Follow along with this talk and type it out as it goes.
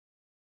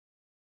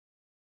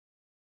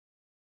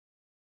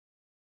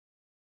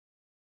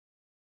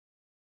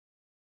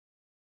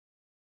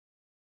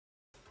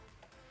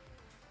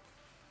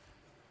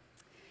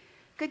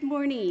Good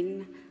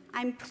morning.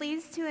 I'm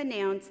pleased to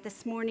announce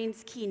this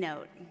morning's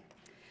keynote.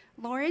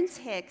 Lawrence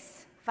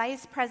Hicks,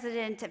 Vice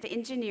President of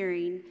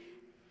Engineering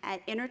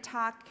at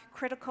InterTalk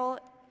Critical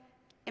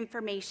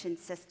Information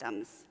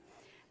Systems.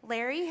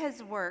 Larry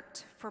has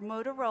worked for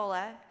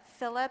Motorola,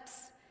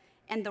 Philips,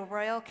 and the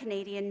Royal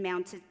Canadian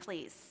Mounted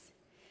Police.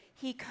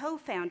 He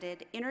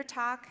co-founded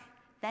InterTalk,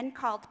 then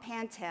called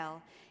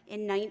Pantel,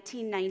 in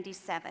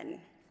 1997.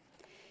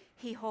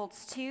 He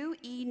holds 2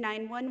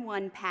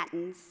 E911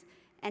 patents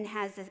and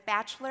has a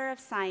Bachelor of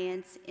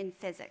Science in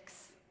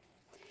Physics.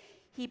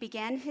 He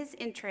began his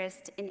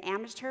interest in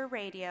amateur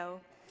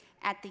radio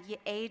at the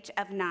age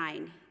of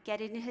 9,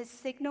 getting his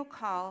signal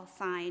call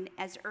sign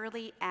as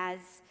early as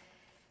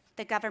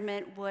the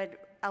government would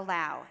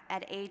allow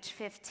at age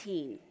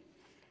 15.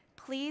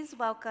 Please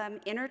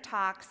welcome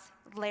InterTalk's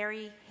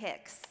Larry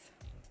Hicks.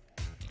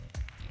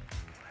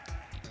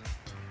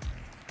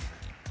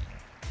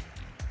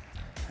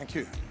 Thank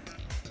you.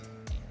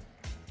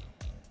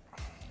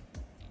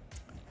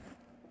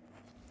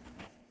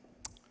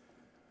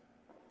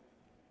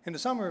 In the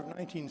summer of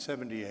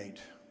 1978,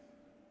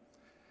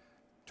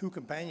 two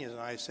companions and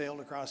I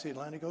sailed across the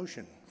Atlantic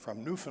Ocean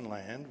from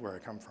Newfoundland, where I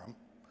come from,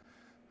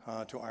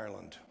 to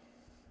Ireland.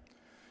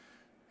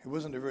 It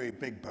wasn't a very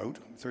big boat,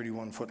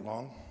 31 foot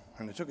long,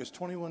 and it took us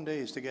 21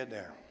 days to get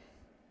there.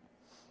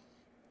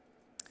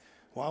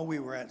 While we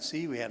were at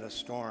sea, we had a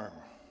storm.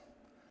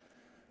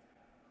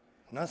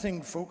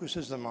 Nothing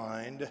focuses the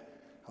mind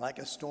like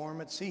a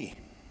storm at sea.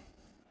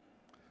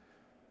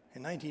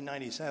 In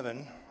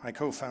 1997, I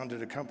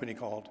co-founded a company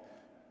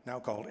now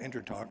called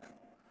InterTalk,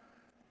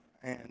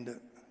 and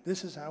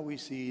this is how we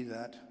see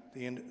the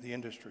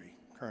industry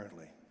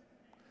currently.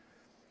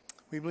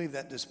 We believe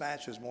that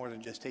dispatch is more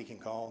than just taking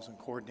calls and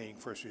coordinating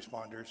first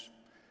responders.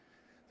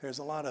 There's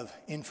a lot of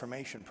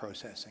information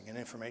processing and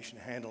information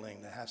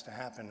handling that has to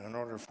happen in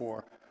order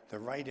for the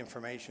right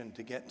information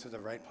to get to the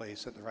right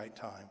place at the right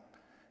time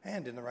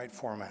and in the right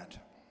format.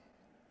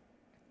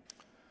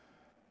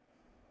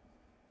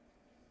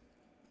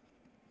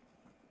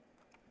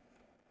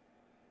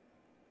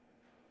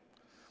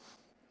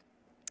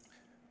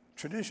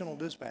 Traditional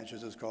dispatch,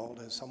 as it's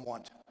called, is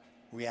somewhat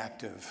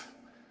reactive.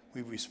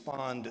 We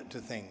respond to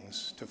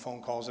things, to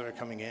phone calls that are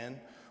coming in,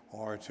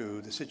 or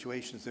to the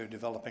situations that are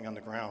developing on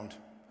the ground.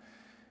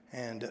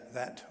 And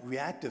that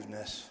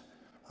reactiveness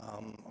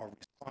or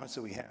response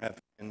that we have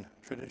in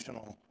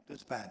traditional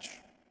dispatch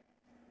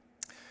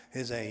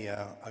is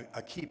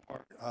a key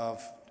part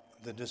of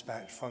the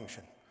dispatch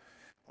function.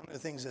 One of the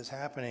things that's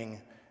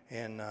happening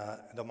in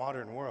the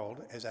modern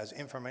world is as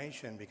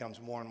information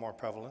becomes more and more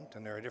prevalent,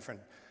 and there are different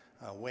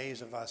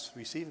ways of us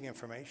receiving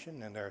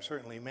information, and there are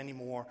certainly many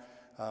more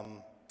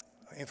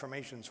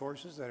information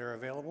sources that are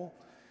available.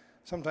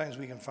 Sometimes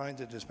we can find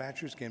that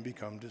dispatchers can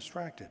become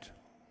distracted.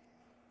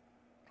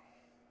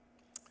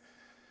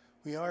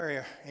 We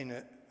are in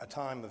a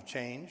time of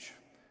change,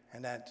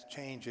 and that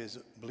change is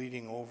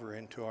bleeding over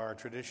into our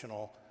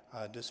traditional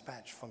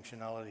dispatch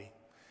functionality.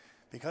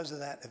 Because of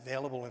that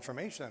available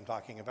information I'm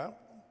talking about,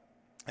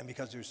 and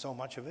because there's so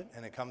much of it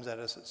and it comes at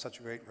us at such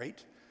a great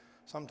rate,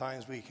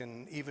 sometimes we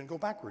can even go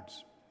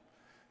backwards.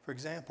 For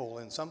example,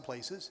 in some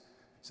places,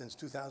 since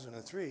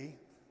 2003,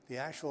 the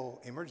actual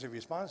emergency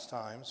response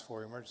times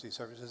for emergency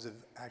services have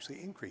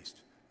actually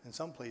increased, in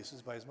some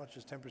places by as much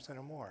as 10%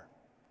 or more.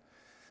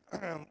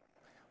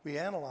 We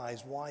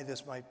analyzed why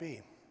this might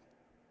be,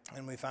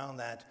 and we found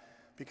that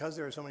because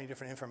there are so many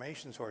different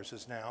information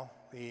sources now,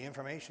 the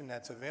information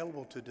that's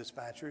available to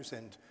dispatchers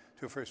and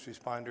to first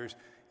responders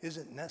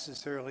isn't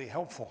necessarily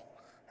helpful,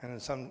 and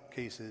in some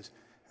cases,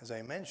 as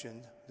I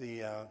mentioned, the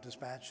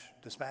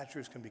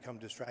dispatchers can become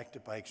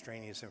distracted by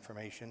extraneous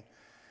information.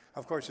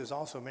 Of course, there's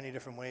also many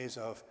different ways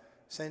of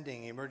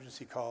sending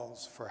emergency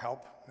calls for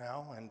help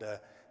now, and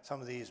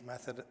some of these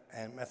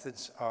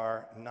methods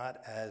are not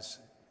as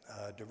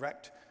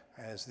direct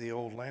as the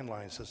old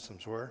landline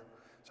systems were.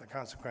 So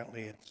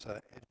consequently, it's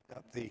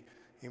up the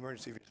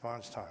emergency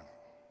response time.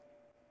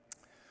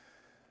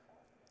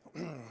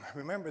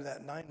 Remember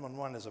that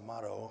 911 is a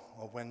motto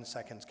of when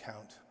seconds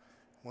count.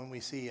 When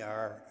we see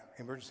our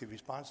emergency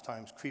response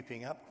times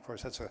creeping up, of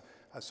course, that's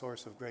a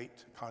source of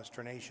great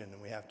consternation, and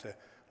we have to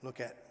look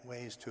at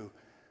ways to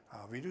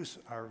reduce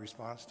our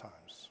response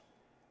times.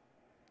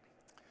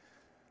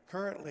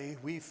 Currently,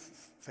 we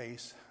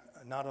face,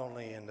 not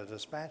only in the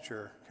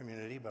dispatcher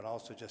community, but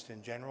also just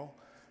in general,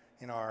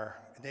 in our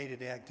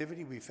day-to-day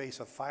activity, we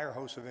face a fire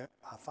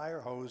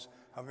hose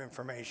of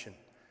information.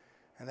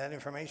 And that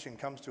information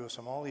comes to us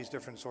from all these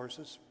different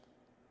sources.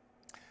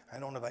 I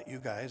don't know about you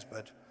guys,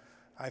 but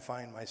I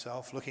find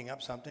myself looking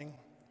up something,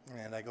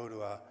 and I go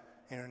to an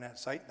internet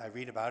site, and I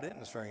read about it,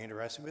 and it's very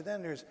interesting. But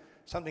then there's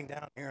something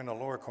down here in the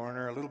lower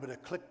corner, a little bit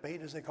of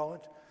clickbait, as they call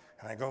it,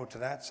 and I go to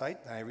that site,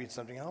 and I read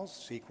something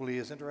else equally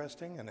as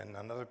interesting, and then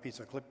another piece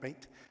of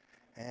clickbait.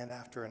 And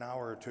after an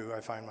hour or two,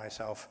 I find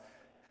myself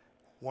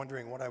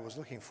wondering what I was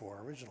looking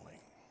for originally.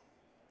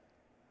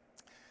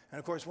 And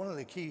of course, one of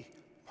the key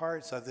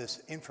parts of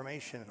this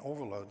information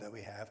overload that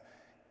we have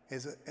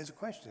is a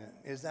question: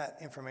 is that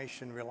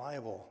information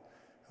reliable?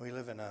 We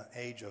live in an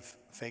age of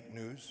fake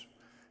news.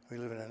 We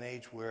live in an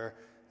age where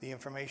the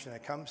information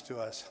that comes to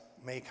us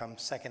may come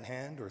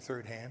secondhand or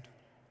third-hand.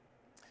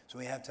 So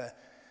we have to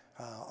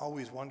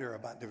always wonder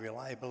about the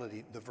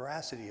reliability, the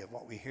veracity of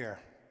what we hear.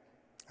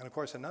 And of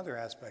course, another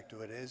aspect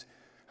to it is,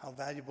 how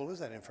valuable is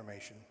that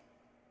information?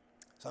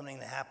 Something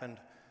that happened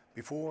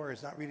before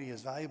is not really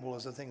as valuable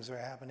as the things that are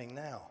happening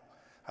now.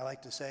 I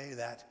like to say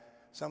that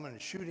someone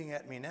shooting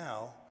at me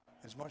now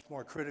is much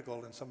more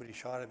critical than somebody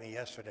shot at me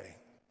yesterday.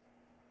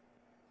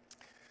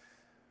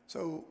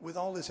 So with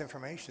all this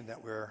information that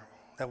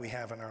we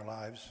have in our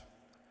lives,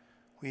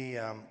 we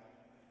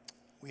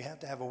have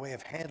to have a way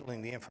of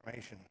handling the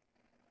information.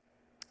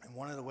 And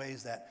one of the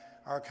ways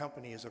that our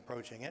company is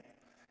approaching it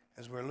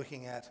is we're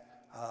looking at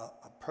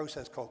a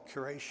process called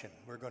curation.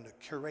 We're going to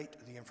curate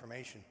the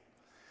information.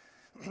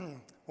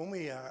 When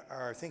we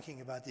are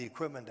thinking about the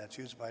equipment that's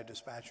used by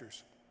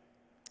dispatchers,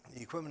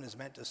 the equipment is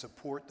meant to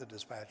support the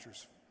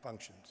dispatcher's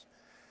functions.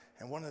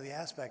 And one of the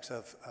aspects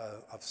of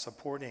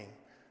supporting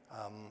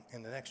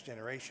in the next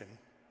generation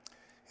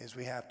is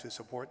we have to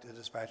support the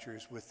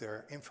dispatchers with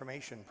their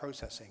information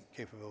processing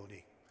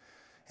capability.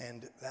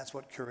 And that's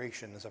what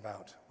curation is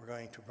about. We're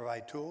going to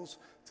provide tools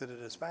to the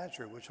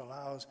dispatcher which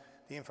allows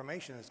the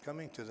information that's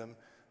coming to them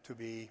to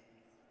be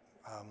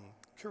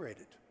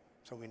curated.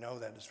 So we know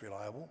that it's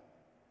reliable,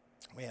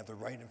 we have the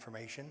right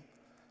information,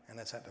 and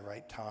it's at the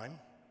right time,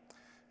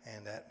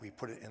 and that we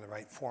put it in the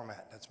right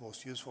format that's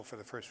most useful for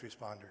the first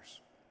responders.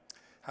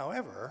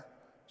 However,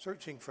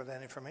 searching for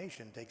that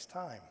information takes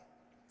time.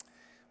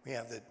 We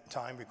have the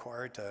time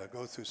required to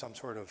go through some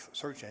sort of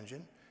search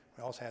engine.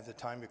 We also have the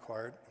time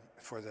required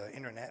for the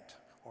internet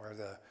or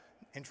the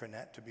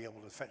intranet to be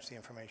able to fetch the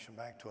information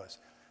back to us.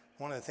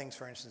 One of the things,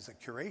 for instance, that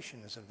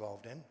curation is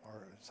involved in,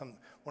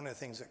 one of the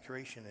things that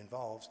curation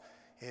involves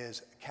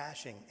is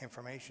caching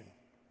information.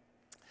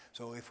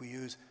 So if we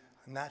use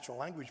natural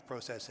language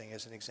processing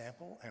as an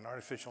example and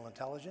artificial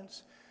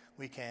intelligence,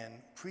 we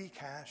can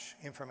pre-cache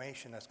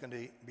information that's going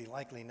to be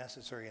likely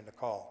necessary in the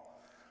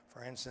call.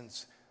 For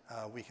instance,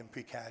 we can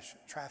pre-cache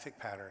traffic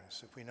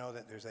patterns. If we know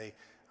that there's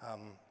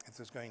if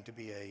there's going to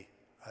be a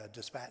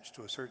dispatch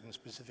to a certain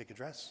specific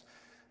address,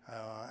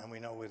 and we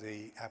know where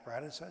the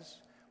apparatus is,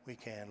 we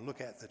can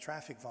look at the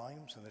traffic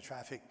volumes and the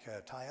traffic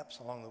tie-ups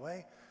along the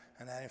way,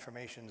 and that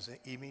information is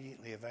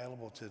immediately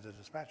available to the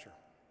dispatcher.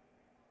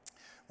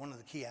 One of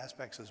the key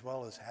aspects as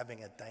well is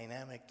having a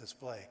dynamic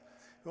display.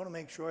 We want to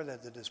make sure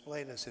that the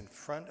display that's in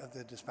front of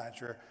the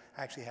dispatcher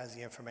actually has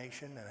the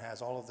information and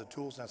has all of the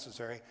tools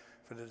necessary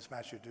for the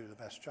dispatcher to do the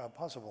best job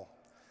possible.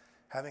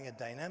 Having a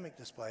dynamic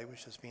display,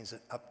 which just means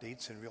it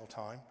updates in real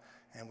time,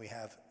 and we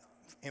have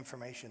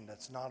information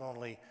that's not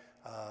only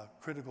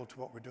critical to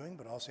what we're doing,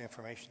 but also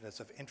information that's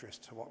of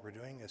interest to what we're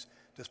doing is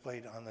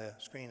displayed on the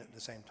screen at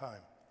the same time.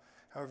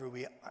 However,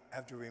 we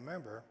have to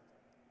remember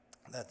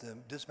that the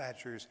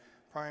dispatcher's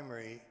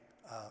primary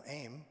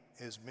aim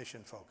is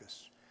mission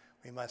focus.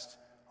 We must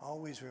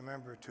always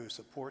remember to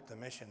support the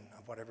mission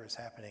of whatever is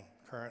happening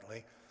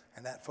currently,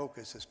 and that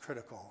focus is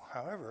critical.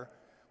 However,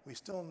 we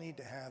still need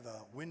to have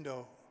a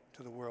window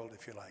to the world,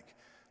 if you like,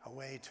 a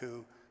way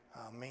to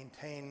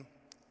maintain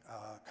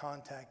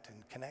contact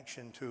and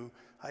connection to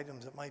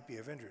items that might be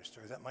of interest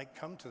or that might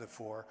come to the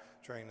fore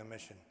during the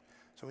mission.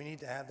 So we need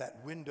to have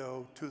that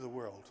window to the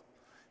world.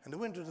 And the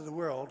window to the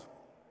world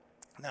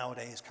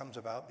nowadays comes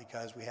about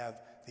because we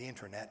have the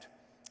internet.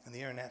 And the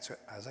internet's,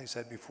 as I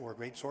said before, a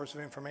great source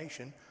of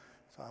information,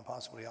 so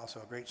possibly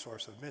also a great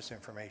source of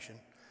misinformation.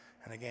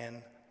 And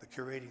again, the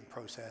curating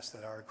process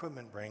that our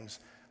equipment brings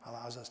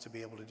allows us to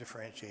be able to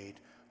differentiate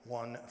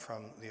one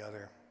from the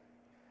other.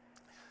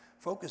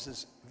 Focus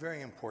is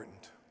very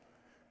important.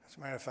 As a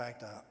matter of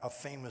fact, a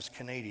famous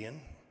Canadian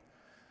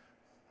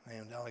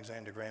named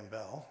Alexander Graham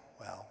Bell,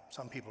 well,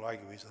 some people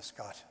argue he's a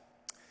Scot.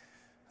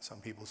 Some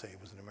people say he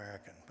was an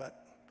American.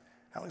 But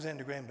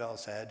Alexander Graham Bell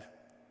said,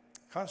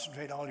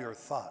 "Concentrate all your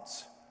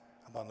thoughts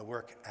upon the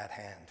work at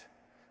hand.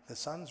 The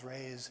sun's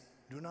rays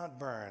do not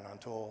burn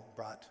until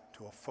brought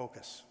to a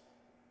focus."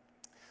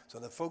 So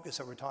the focus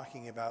that we're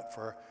talking about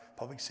for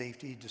public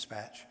safety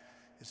dispatch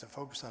is to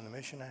focus on the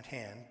mission at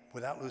hand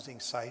without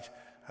losing sight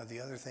of the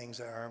other things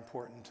that are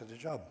important to the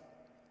job.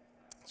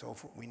 So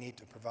we need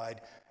to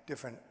provide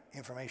different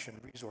information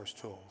resource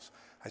tools.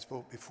 I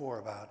spoke before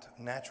about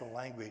natural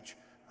language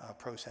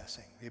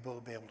processing, the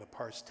ability to be able to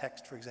parse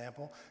text, for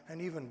example,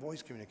 and even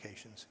voice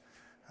communications.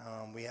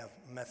 We have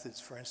methods,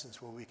 for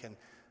instance, where we can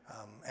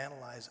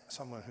analyze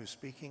someone who's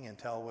speaking and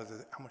tell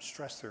how much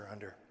stress they're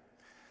under.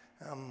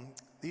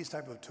 These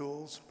type of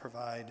tools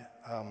provide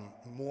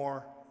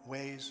more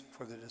ways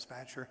for the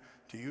dispatcher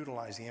to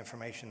utilize the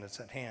information that's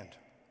at hand.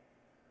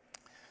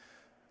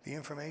 The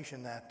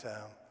information that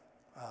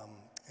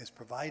is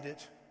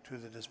provided to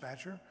the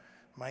dispatcher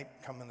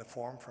might come in the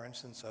form, for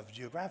instance, of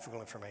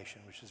geographical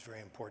information, which is very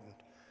important.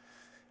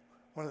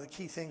 One of the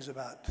key things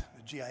about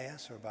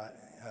GIS or about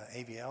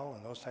AVL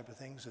and those type of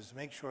things is to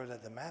make sure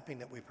that the mapping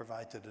that we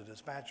provide to the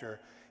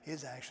dispatcher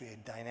is actually a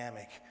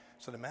dynamic.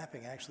 So the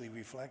mapping actually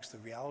reflects the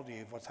reality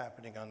of what's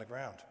happening on the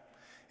ground.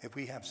 if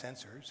we have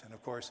sensors, and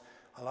of course,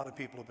 a lot of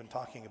people have been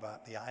talking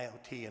about the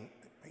IoT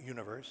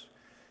universe,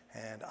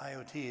 and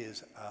IoT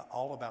is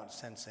all about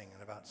sensing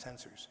and about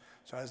sensors.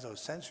 So as those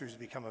sensors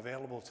become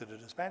available to the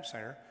dispatch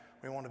center,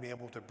 we want to be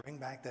able to bring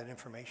back that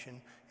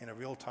information in a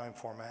real-time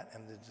format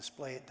and to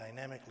display it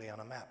dynamically on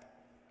a map.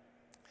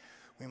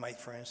 We might,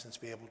 for instance,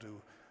 be able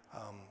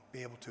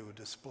to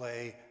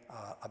display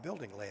a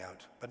building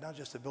layout, but not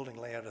just a building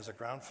layout as a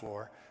ground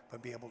floor,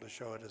 but be able to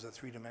show it as a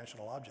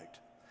three-dimensional object.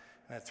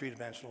 And that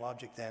three-dimensional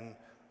object then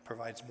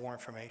provides more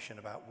information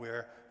about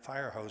where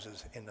fire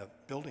hoses in the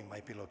building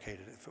might be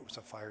located if it was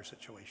a fire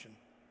situation.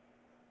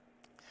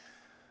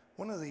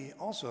 One of the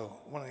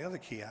other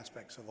key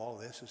aspects of all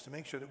this is to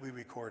make sure that we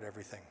record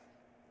everything.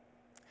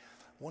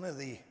 One of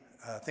the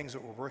things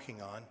that we're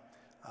working on,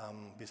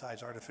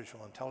 besides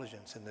artificial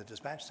intelligence in the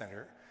dispatch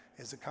center,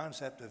 is the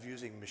concept of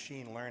using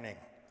machine learning.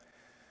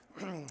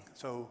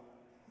 So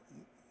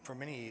for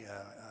many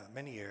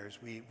years,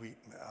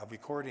 a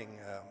recording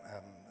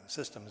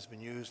system has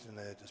been used in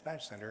the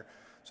dispatch center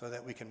so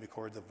that we can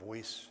record the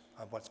voice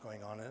of what's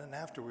going on, and then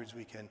afterwards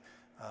we can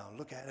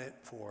look at it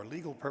for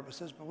legal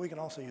purposes, but we can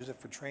also use it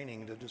for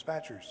training the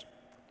dispatchers.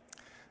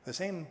 The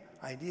same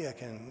idea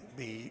can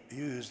be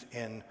used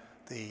in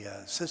the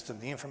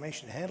the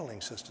information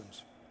handling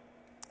systems.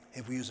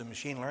 If we use a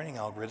machine learning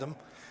algorithm,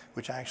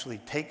 which actually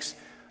takes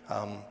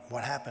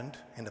what happened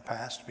in the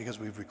past, because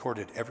we've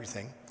recorded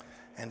everything,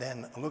 and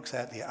then looks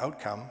at the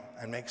outcome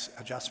and makes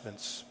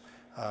adjustments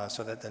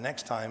so that the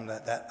next time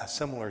that a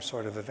similar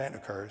sort of event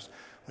occurs,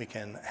 we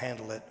can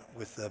handle it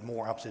with the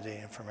more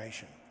up-to-date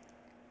information.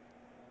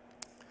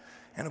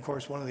 And of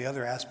course, one of the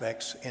other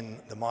aspects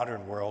in the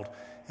modern world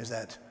is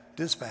that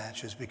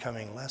dispatch is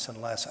becoming less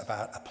and less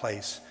about a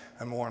place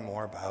and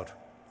more about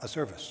a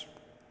service.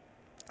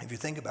 If you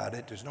think about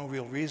it, there's no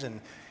real reason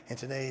in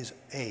today's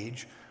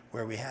age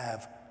where we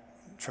have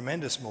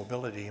tremendous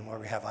mobility and where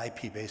we have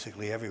IP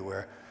basically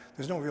everywhere,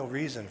 there's no real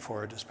reason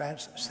for a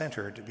dispatch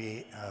center to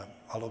be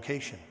a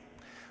location.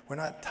 We're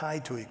not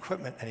tied to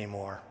equipment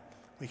anymore.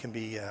 We can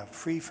be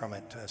free from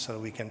it so that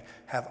we can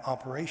have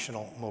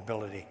operational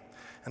mobility.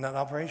 And that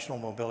operational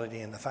mobility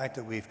and the fact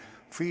that we've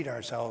freed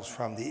ourselves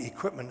from the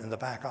equipment in the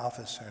back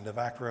office or in the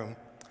back room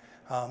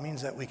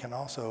means that we can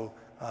also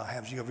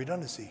have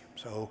geo-redundancy.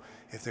 So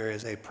if there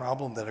is a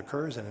problem that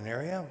occurs in an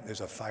area,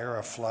 there's a fire,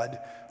 a flood,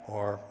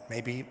 or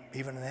maybe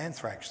even an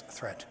anthrax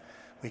threat,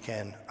 we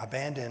can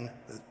abandon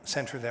the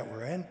center that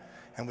we're in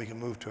and we can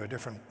move to a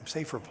different,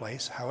 safer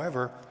place.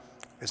 However,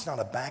 it's not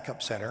a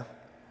backup center.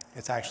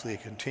 It's actually a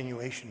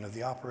continuation of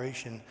the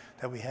operation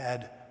that we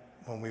had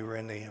when we were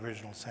in the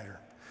original center.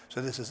 So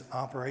this is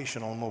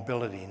operational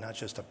mobility, not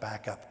just a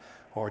backup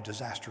or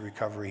disaster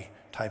recovery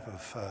type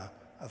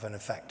of an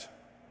effect.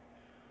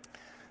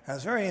 Now,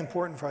 it's very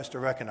important for us to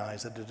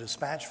recognize that the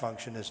dispatch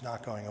function is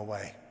not going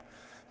away.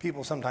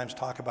 People sometimes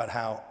talk about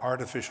how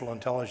artificial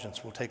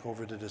intelligence will take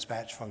over the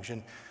dispatch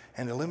function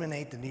and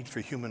eliminate the need for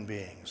human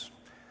beings.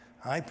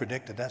 I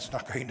predict that that's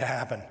not going to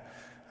happen.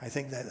 I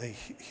think that the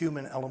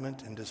human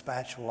element in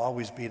dispatch will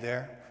always be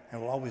there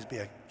and will always be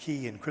a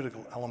key and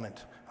critical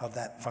element of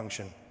that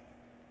function.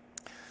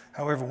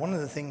 However, one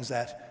of the things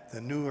that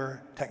the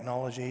newer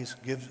technologies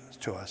give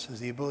to us is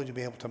the ability to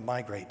be able to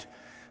migrate.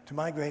 To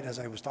migrate, as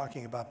I was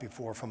talking about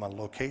before, from a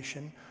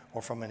location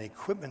or from an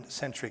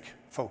equipment-centric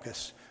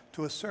focus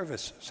to a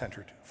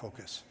service-centered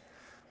focus.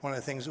 One of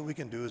the things that we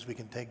can do is we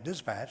can take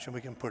dispatch and we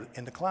can put it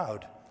in the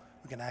cloud.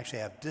 We can actually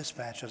have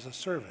dispatch as a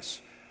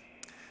service.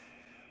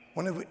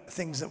 One of the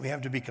things that we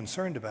have to be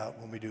concerned about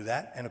when we do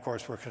that, and of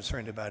course we're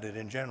concerned about it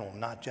in general,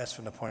 not just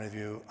from the point of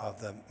view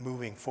of the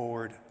moving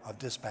forward of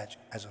dispatch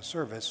as a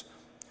service,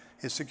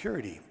 is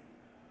security.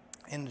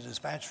 In the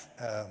dispatch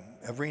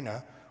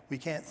arena, we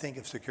can't think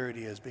of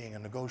security as being a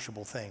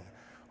negotiable thing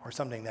or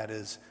something that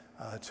is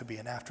to be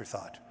an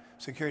afterthought.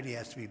 Security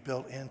has to be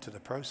built into the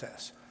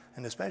process.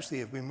 And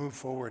especially if we move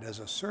forward as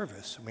a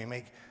service and we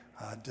make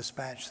a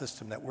dispatch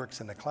system that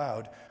works in the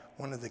cloud,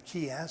 one of the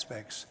key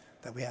aspects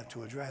that we have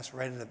to address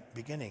right at the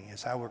beginning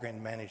is how we're going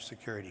to manage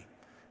security.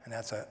 And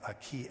that's a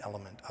key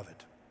element of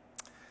it.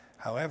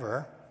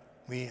 However,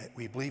 we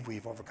believe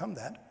we've overcome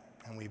that,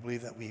 and we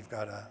believe that we've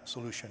got a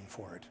solution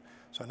for it.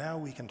 So now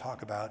we can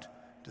talk about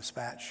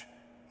dispatch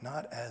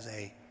not as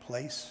a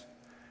place,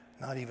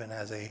 not even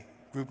as a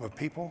group of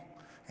people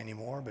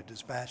anymore, but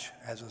dispatch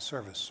as a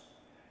service.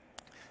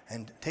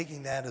 And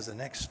taking that as the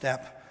next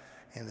step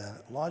in the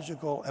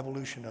logical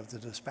evolution of the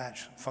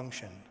dispatch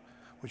function,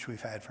 which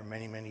we've had for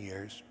many, many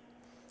years,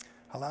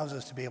 allows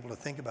us to be able to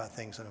think about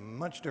things in a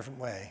much different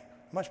way,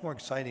 much more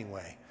exciting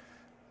way.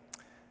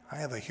 I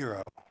have a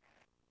hero.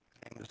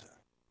 His name is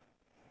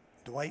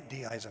Dwight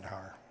D.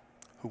 Eisenhower,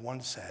 who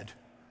once said,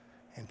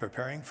 "In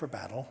preparing for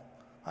battle,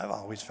 I've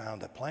always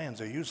found that plans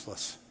are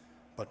useless,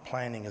 but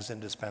planning is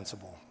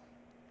indispensable."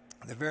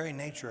 The very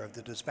nature of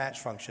the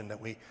dispatch function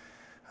that we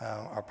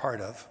are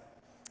part of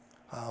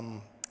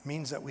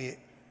means that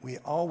we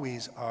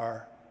always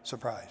are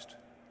surprised.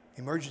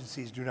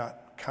 Emergencies do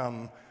not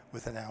come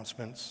with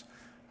announcements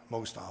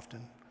most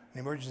often.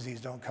 And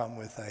emergencies don't come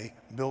with a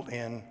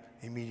built-in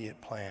immediate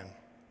plan.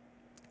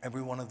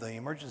 Every one of the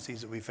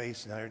emergencies that we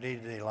face in our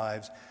day-to-day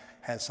lives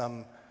has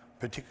some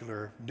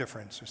particular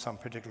difference or some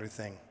particular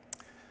thing.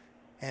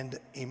 And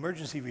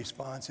emergency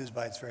response is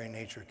by its very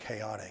nature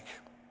chaotic.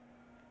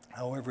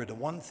 However, the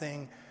one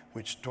thing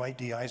which Dwight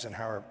D.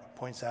 Eisenhower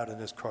points out in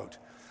this quote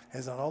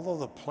is that although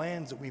the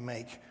plans that we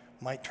make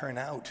might turn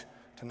out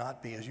to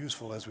not be as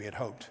useful as we had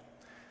hoped,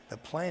 the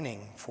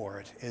planning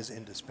for it is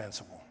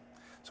indispensable.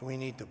 So we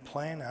need to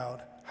plan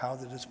out how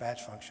the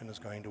dispatch function is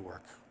going to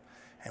work,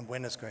 and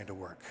when it's going to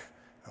work,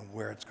 and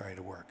where it's going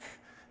to work.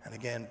 And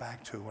again,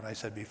 back to what I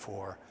said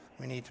before,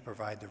 we need to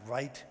provide the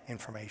right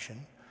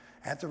information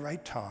at the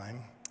right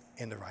time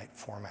in the right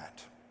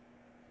format.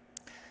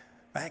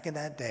 Back in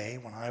that day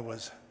when I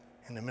was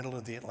in the middle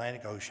of the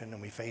Atlantic Ocean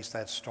and we faced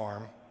that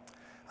storm,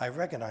 I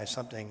recognized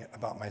something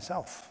about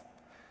myself.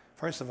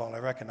 First of all, I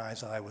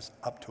recognized that I was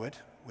up to it,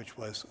 which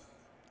was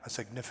a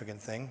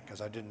significant thing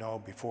because I didn't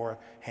know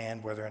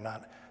beforehand whether or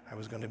not I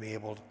was going to be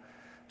able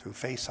to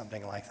face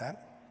something like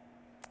that.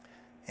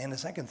 And the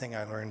second thing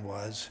I learned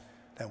was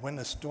that when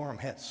the storm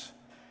hits,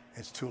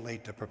 it's too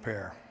late to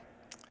prepare.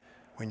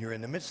 When you're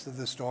in the midst of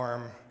the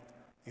storm,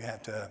 you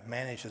have to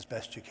manage as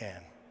best you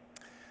can.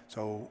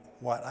 So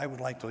what I would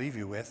like to leave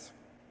you with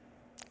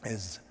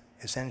is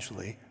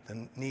essentially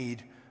the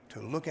need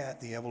to look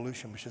at the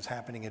evolution which is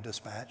happening in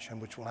dispatch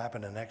and which will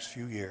happen in the next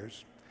few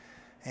years,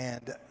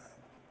 and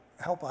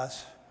help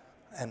us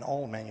and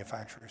all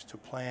manufacturers to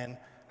plan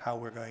how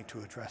we're going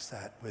to address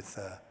that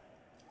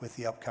with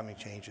the upcoming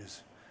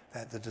changes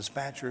that the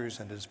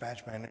dispatchers and the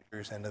dispatch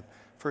managers and the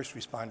first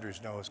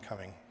responders know is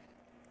coming.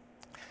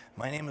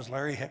 My name is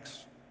Larry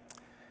Hicks,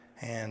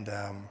 and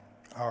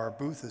our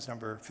booth is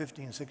number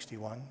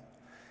 1561.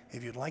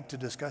 If you'd like to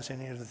discuss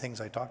any of the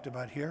things I talked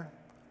about here,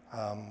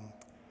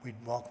 we'd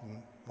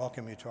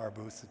welcome you to our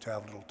booth to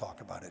have a little talk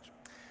about it.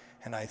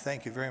 And I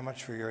thank you very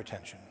much for your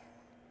attention.